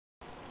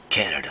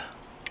Canada,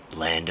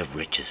 land of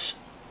riches,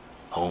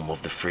 home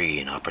of the free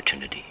and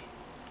opportunity,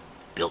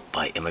 built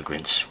by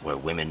immigrants where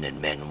women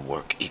and men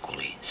work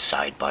equally,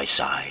 side by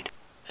side,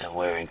 and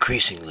where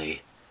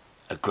increasingly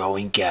a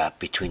growing gap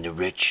between the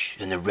rich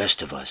and the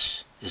rest of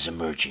us is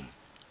emerging.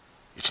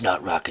 It's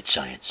not rocket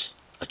science.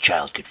 A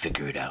child could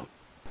figure it out.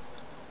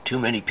 Too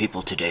many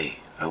people today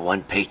are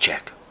one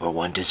paycheck or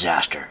one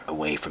disaster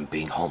away from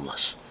being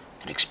homeless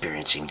and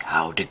experiencing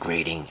how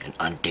degrading and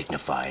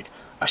undignified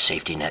our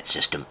safety net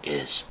system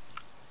is.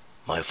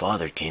 My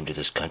father came to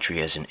this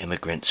country as an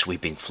immigrant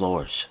sweeping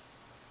floors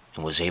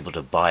and was able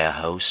to buy a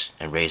house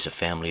and raise a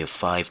family of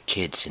 5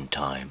 kids in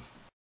time.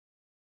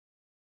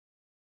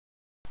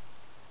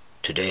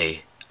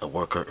 Today, a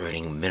worker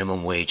earning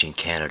minimum wage in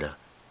Canada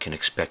can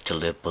expect to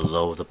live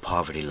below the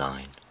poverty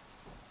line.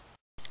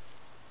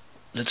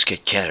 Let's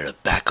get Canada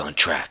back on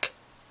track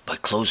by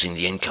closing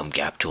the income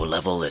gap to a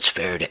level that's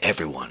fair to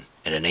everyone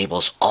and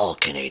enables all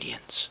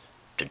Canadians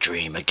to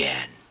dream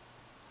again.